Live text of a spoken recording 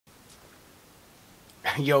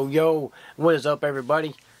Yo, what is up,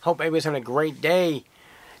 everybody? Hope everybody's having a great day.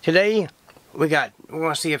 Today, we're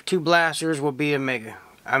gonna see if two blasters will be a mega.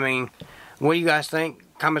 I mean, what do you guys think?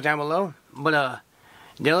 Comment down below. But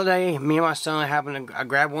the other day, me and my son happened to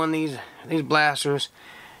grab one of these blasters,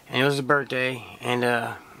 and it was his birthday,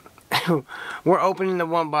 and we're opening the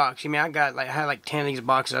one box. I mean, I had like 10 of these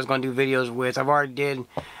boxes I was gonna do videos with. I've already did,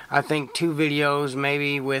 I think, 2 videos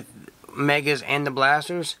maybe with megas and the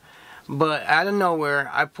blasters. But out of nowhere,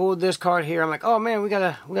 I pulled this card here. I'm like, oh man, we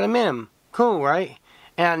got a min. Cool, right?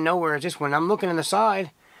 And out of nowhere, just when I'm looking on the side,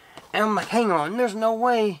 and I'm like, hang on, there's no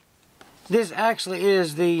way this actually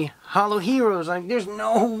is the Holo Heroes. Like, there's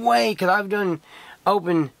no way, because I've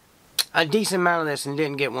opened a decent amount of this and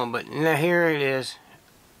didn't get one. But now here it is.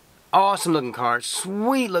 Awesome looking card,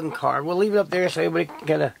 sweet looking card. We'll leave it up there so everybody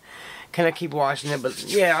can kind of keep watching it. But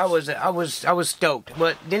yeah, I was stoked,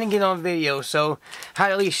 but didn't get on video, so had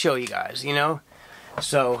to at least show you guys, you know.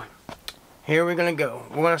 So here we're gonna go.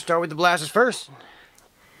 We're gonna start with the blasters first,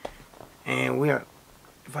 and we are,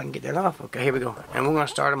 if I can get that off. Okay, here we go, and we're gonna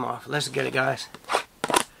start them off. Let's get it, guys.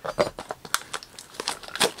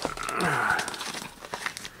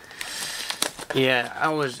 Yeah, I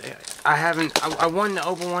wanted to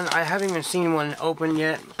open one. I haven't even seen one open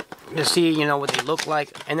yet to see, you know, what they look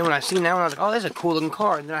like. And then when I seen that one, I was like, oh, that's a cool looking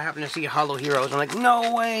card. And then I happened to see Holo Heroes. I'm like,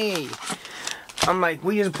 no way. I'm like,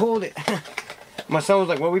 we just pulled it. My son was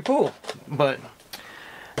like, what we pull? But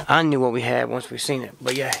I knew what we had once we seen it.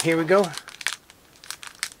 But yeah, here we go.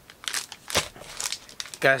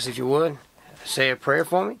 Guys, if you would, say a prayer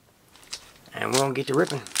for me. And we're going to get to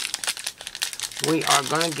ripping. We are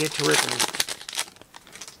going to get to ripping.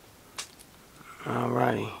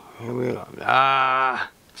 Alrighty, here we go.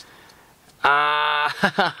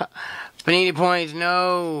 Panini points,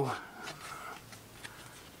 no.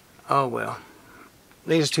 Oh well.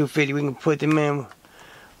 These are 250. We can put them in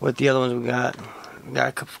with the other ones we got. Got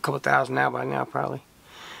a couple thousand now by now, probably.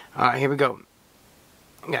 Alright, here we go.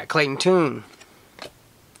 We got Clayton Tune,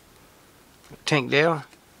 Tank Dale,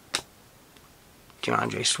 John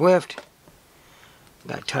J. Swift,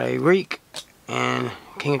 got Tyreek, and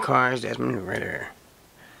King of Cards, Desmond Ritter.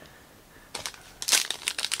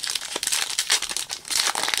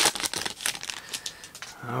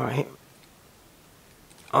 Alright.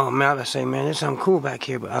 Oh man, I was say, man, there's something cool back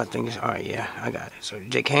here, but I think it's alright. Yeah, I got it. So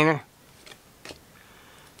Jake Hayner,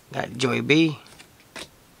 got Joey B,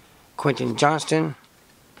 Quentin Johnston,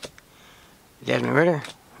 Desmond Ritter,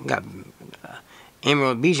 got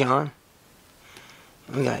Emerald Bijan,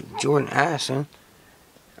 we got Jordan Addison.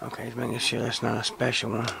 Okay, just making sure that's not a special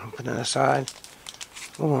one. Put that aside.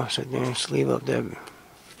 We're going to sit there and sleeve up the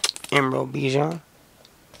Emerald Bijan.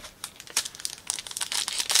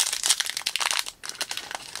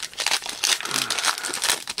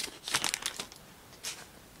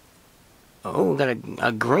 Oh, we got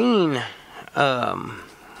a green, I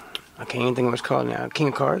can't even think of what it's called now. King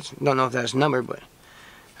of Cards. Don't know if that's numbered, but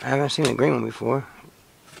I haven't seen a green one before.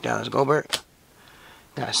 Dallas Goldberg.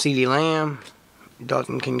 Got C.D. Lamb.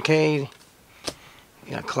 Dalton Kincaid.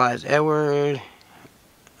 You got Clyde Edward.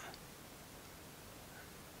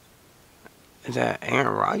 Is that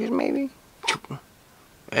Aaron Rodgers, maybe?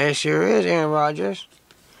 It sure is Aaron Rodgers.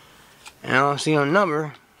 And I don't see no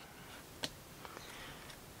number.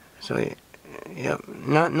 So, yep,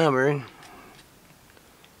 not numbered.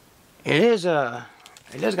 It is, it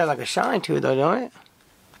does got like a shine to it though, don't it?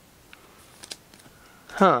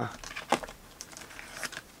 Huh.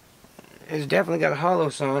 It's definitely got a hollow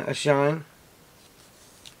shine.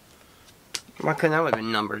 Why couldn't that have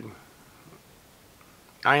been numbered?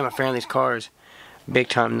 I am a fan of these cards. Big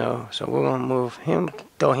time though. So we're going to move him,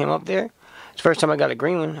 throw him up there. It's the first time I got a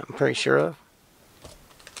green one, I'm pretty sure of.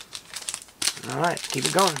 Alright, keep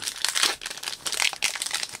it going.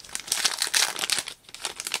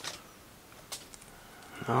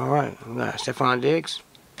 Alright, we got Stephon Diggs.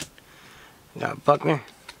 We got Buckner.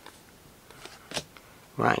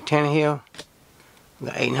 Ryan Tannehill. We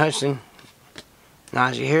got Aiden Hudson.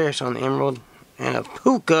 Najee Harris on the Emerald. And a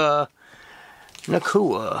Puka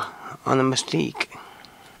Nakua on the Mystique.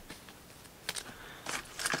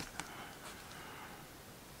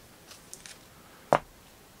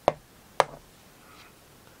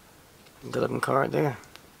 Good looking card there.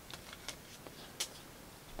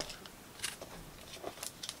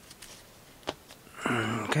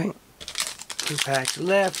 Okay. 2 packs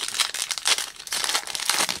left.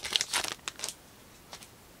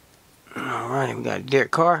 Alright, we got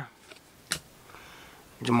Derek Carr,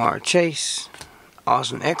 Jamar Chase,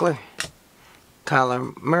 Austin Eckler,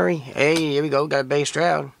 Kyler Murray. Hey, here we go. Got a base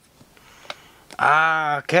Stroud.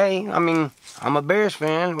 Okay. I mean, I'm a Bears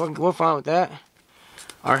fan. We're fine with that.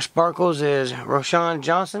 Our sparkles is Roshan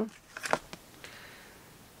Johnson,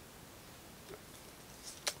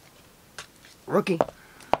 rookie.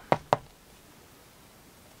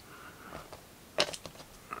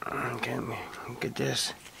 Okay, let me get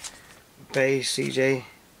this base CJ.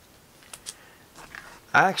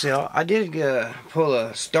 Actually, I did pull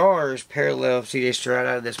a Stars parallel CJ Stroud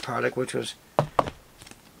out of this product, which is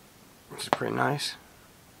pretty nice.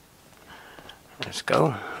 Let's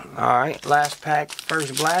go. Alright, last pack,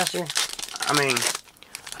 first blaster. I mean, I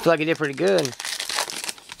feel like it did pretty good.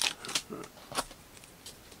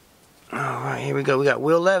 Alright, here we go. We got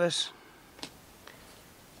Will Levis.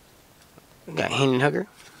 We got Hendon Hooker.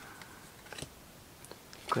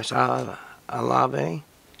 Chris Olave.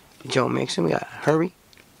 Joe Mixon. We got Herbie.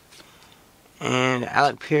 And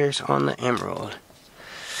Alec Pierce on the Emerald.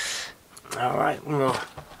 Alright, we'll go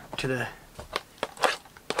to the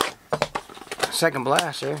second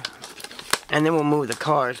blaster. And then we'll move the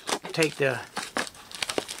cards. Take the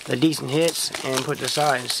decent hits and put it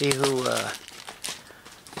aside and see who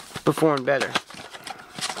performed better.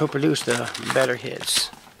 Who produced the better hits.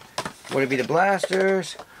 Would it be the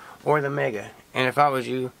blasters or the mega? And if I was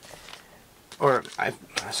you,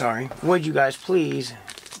 would you guys please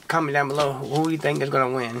comment down below who you think is going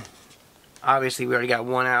to win? Obviously, we already got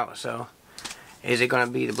one out, so is it going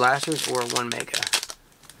to be the blasters or one mega?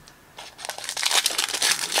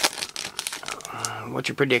 What's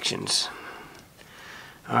your predictions?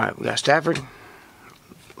 Alright, we got Stafford,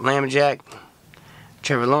 Lamjack,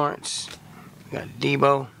 Trevor Lawrence, we got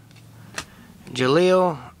Debo,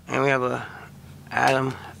 Jaleel, and we have a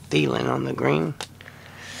Adam Thielen on the green.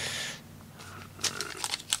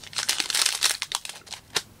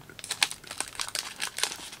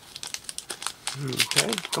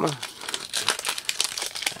 Okay, come on.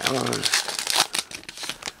 That one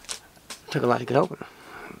took a lot to get open.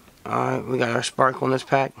 Alright, we got our sparkle in this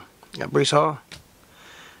pack. We got Breece Hall,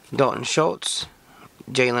 Dalton Schultz,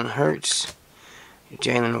 Jalen Hurts,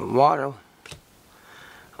 Jalen Waddle,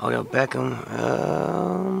 Odell Beckham,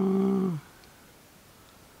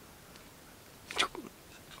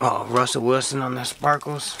 Russell Wilson on the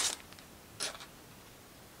sparkles.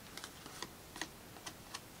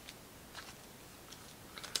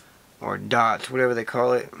 Or dots, whatever they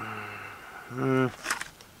call it.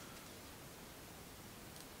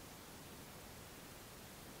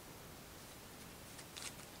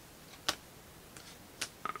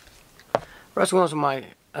 Russell Wilson might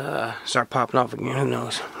start popping off again, who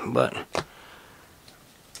knows. But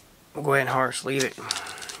we'll go ahead and hard sleeve it.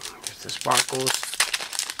 Just the sparkles.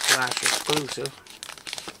 Flash exclusive.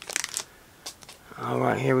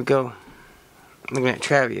 Alright, here we go. Looking at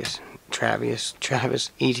Travis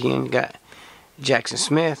Etienne. Got Jackson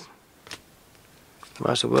Smith,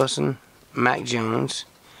 Russell Wilson, Mac Jones.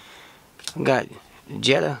 Got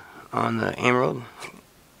Jetta on the Emerald,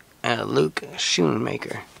 and Luke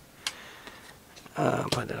Schoonmaker.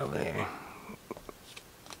 Put that over there.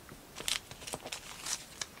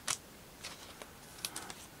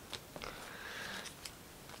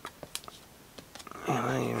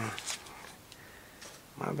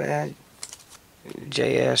 My bad.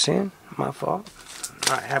 JSN, my fault.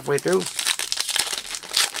 Alright, halfway through.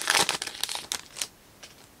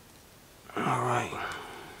 Alright.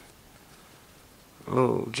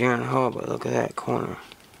 Oh, Jaron Hall, but look at that corner.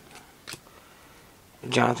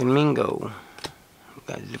 Jonathan Mingo.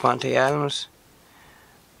 Got Devontae Adams.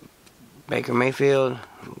 Baker Mayfield.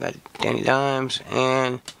 Got Danny Dimes.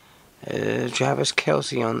 And Travis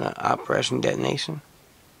Kelce on the Operation Detonation.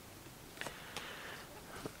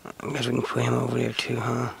 I guess we can put him over there too,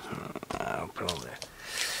 huh? I'll put him over there.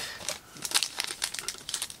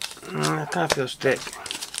 It kind of feels thick.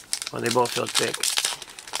 Well, they both feel thick.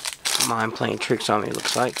 Mine playing tricks on me, it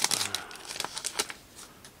looks like.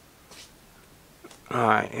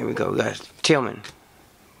 Alright, here we go. We got Tillman,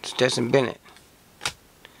 Stetson Bennett,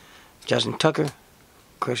 Justin Tucker,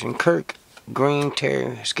 Christian Kirk, Green,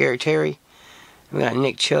 Scary Terry. We got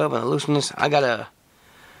Nick Chubb on the looseness. I got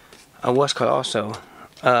a what's called also.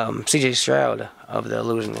 CJ Stroud of the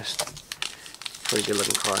Illusionist. Pretty good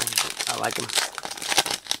looking card. I like him.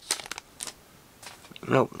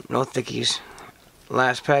 Nope, no thickies.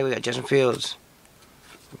 Last pack, we got Justin Fields,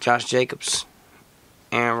 Josh Jacobs,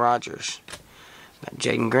 Aaron Rodgers. Got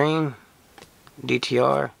Jaden Green,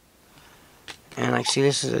 DTR. And like, see,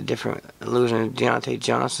 this is a different Illusionist, Deontay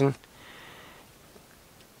Johnson.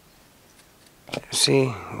 See,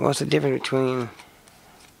 what's the difference between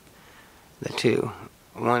the two?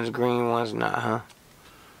 One's green, one's not, huh?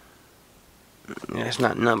 Yeah, it's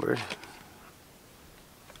not numbered.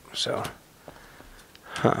 So,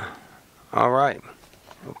 Alright.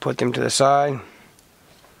 We'll put them to the side.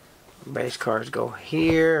 Base cards go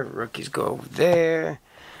here. Rookies go over there.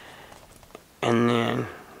 And then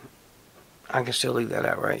I can still leave that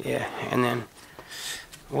out, right? Yeah. And then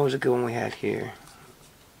what was the good one we had here?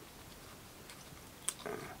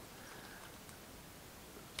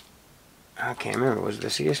 I can't remember. Was it the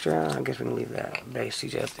Seastra? I guess we can leave that base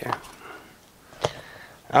CJ up there.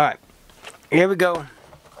 Alright. Here we go.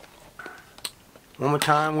 One more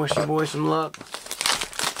time. Wish you boys some luck.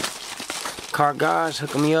 Card guys,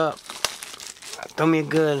 hooking me up. Throw me a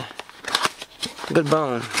good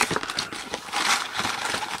bone.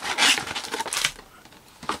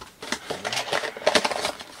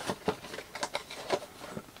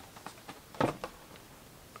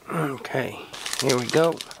 Okay, here we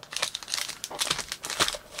go.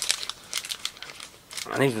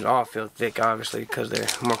 And these would all feel thick, obviously, because there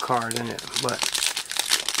are more cards in it. But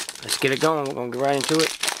let's get it going. We're going to get right into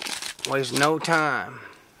it. Waste no time.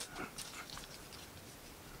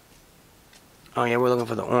 Oh, yeah, we're looking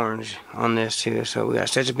for the orange on this, too. So we got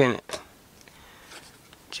Stetson Bennett,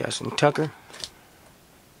 Justin Tucker,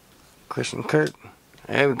 Christian Kirk.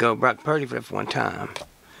 There we go. Brock Purdy for the one time.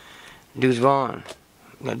 Deuce Vaughn.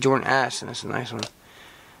 We got Jordan Addison. That's a nice one.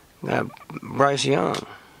 We got Bryce Young.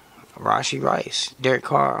 Rashi Rice. Derek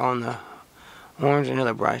Carr on the orange.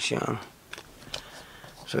 Another Bryce Young.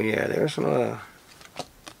 So, yeah, there's some...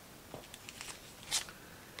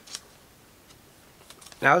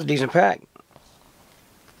 that was a decent pack.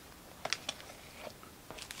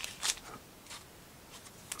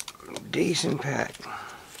 Decent pack.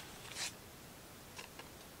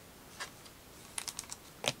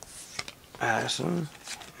 Addison.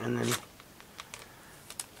 And then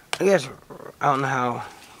I guess I don't know how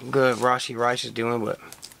good Rashi Rice is doing, but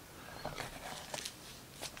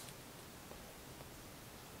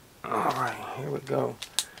alright, here we go.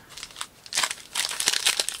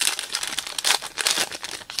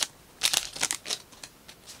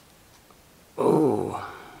 Ooh.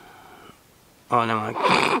 Oh, never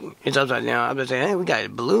mind. It's upside down. I was saying, hey, we got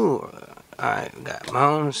blue. Alright, we got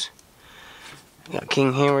Mahomes. We got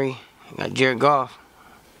King Henry. We got Jared Goff.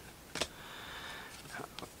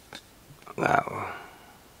 Wow.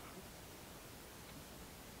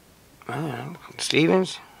 Man,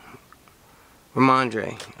 Stevens.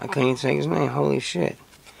 Ramondre. I couldn't even think his name. Holy shit.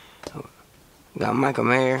 We got Michael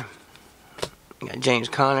Mayer. We got James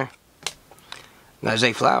Conner. We got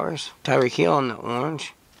Zay Flowers. Tyreek Hill on the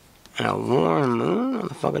orange. And a Warren Moon on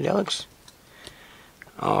the Funkadelics.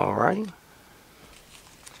 Alrighty.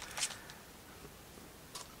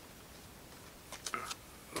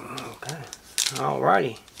 Okay.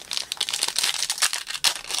 Alrighty.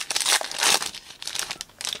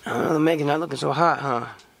 I don't know, the Megan's not looking so hot, huh?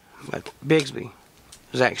 Got Bigsby.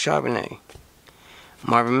 Zach Charbonnet.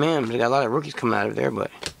 Marvin Mims. They got a lot of rookies coming out of there, but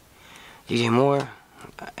DJ Moore.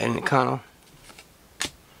 Eddie McConnell.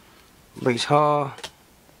 Brees Hall.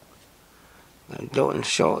 Dalton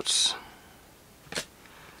Schultz.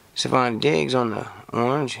 Savon Diggs on the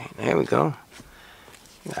orange. There we go.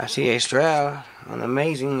 Got C.A. Stroud on the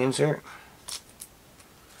amazing insert.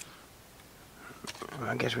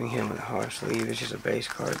 I guess we can hit him with a hard sleeve. It's just a base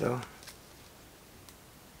card though.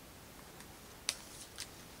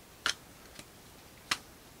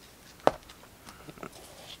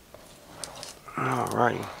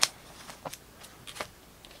 Alrighty.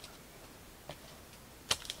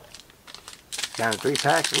 Down to 3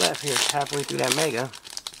 packs left here, halfway through that mega.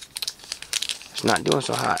 It's not doing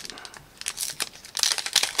so hot.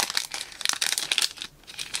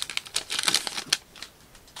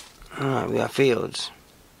 Alright, we got Fields.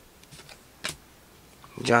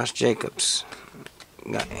 Josh Jacobs.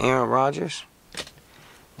 We got Aaron Rodgers.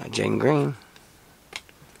 Got Jaden Green.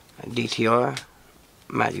 Got DTR.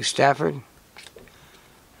 Matthew Stafford.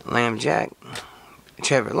 Lamb Jack.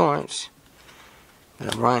 Trevor Lawrence.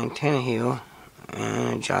 Got Ryan Tannehill.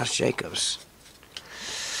 And Josh Jacobs.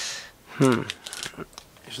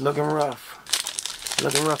 It's looking rough.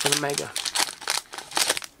 Looking rough for the mega.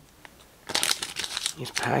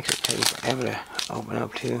 These packs are taking forever to open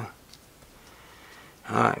up too.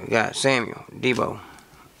 Alright, we got Samuel, Debo,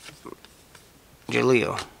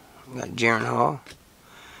 Jaleel. We got Jaron Hall.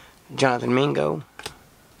 Jonathan Mingo.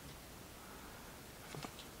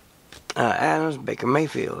 Adams, Baker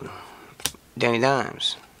Mayfield. Danny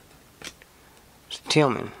Dimes.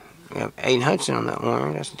 Tillman. We have Aiden Hudson on the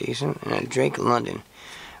orange. That's decent. And Drake London.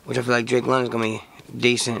 Which I feel like Drake London's going to be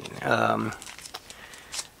decent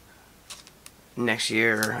next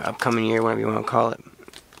year, or upcoming year, whatever you want to call it.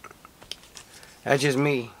 That's just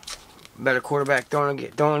me. Better quarterback throwing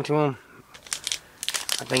to him.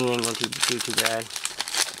 I think he ain't going to do too bad.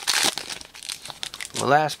 Well,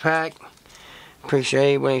 last pack.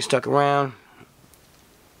 Appreciate when he stuck around.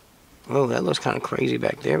 Oh, that looks kind of crazy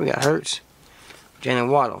back there. We got Hurts, Jalen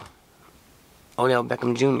Waddle, Odell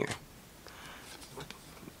Beckham Jr.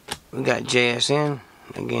 We got JSN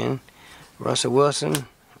again, Russell Wilson,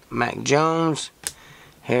 Mac Jones,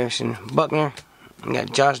 Harrison Buckner. We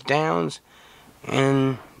got Josh Downs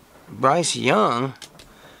and Bryce Young.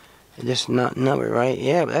 This not numbered, right?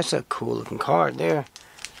 Yeah, but that's a cool looking card there.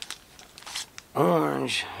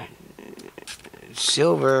 Orange,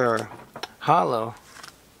 silver, or Holo.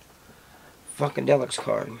 Funkadelic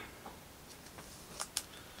card.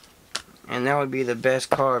 And that would be the best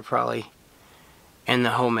card probably in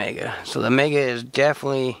the whole Mega. So the Mega is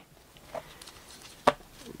definitely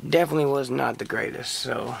was not the greatest.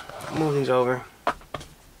 So move these over.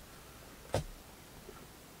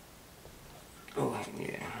 Oh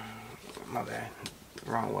yeah, my bad,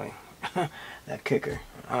 wrong way. That kicker.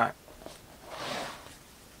 All right,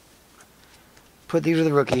 put these with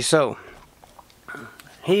the rookies. So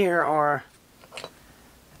here are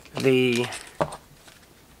the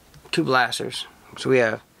two blasters. So we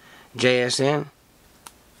have JSN,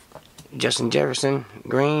 Justin Jefferson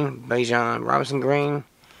Green, Bijan Robinson Green,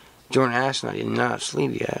 Jordan Ashton. I did not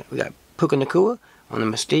sleeve yet. We got Puka Nacua on the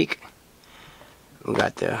Mystique. We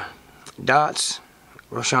got the dots,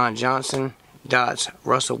 Rashawn Johnson, dots,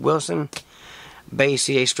 Russell Wilson, Bay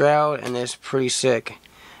C.A. Stroud, and this pretty sick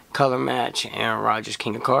color match Aaron Rodgers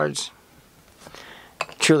King of Cards.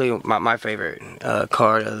 Truly my favorite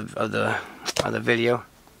card of the video.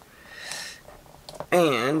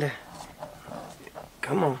 And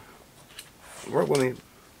come on, work with me.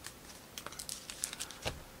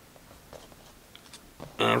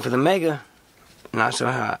 And for the Mega, not so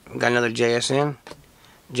hot. We got another JSN,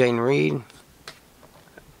 Jaden Reed,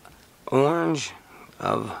 orange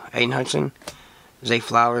of Aiden Hudson, Zay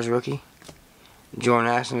Flowers rookie, Jordan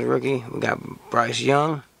Ashton's rookie. We got Bryce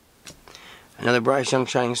Young, another Bryce Young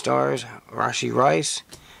Shining Stars, Rashee Rice,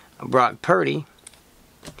 Brock Purdy,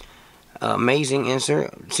 amazing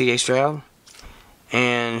insert, C.J. Stroud,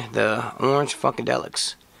 and the orange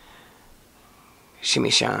Funkadelics.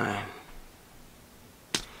 Shimmy Shine.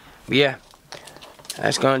 But yeah,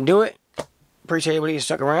 that's gonna do it. Appreciate everybody who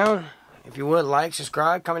stuck around. If you would, like,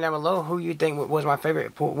 subscribe, comment down below who you think was my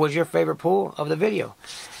favorite pool, was your favorite pool of the video.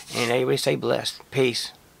 And everybody stay blessed.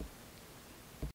 Peace.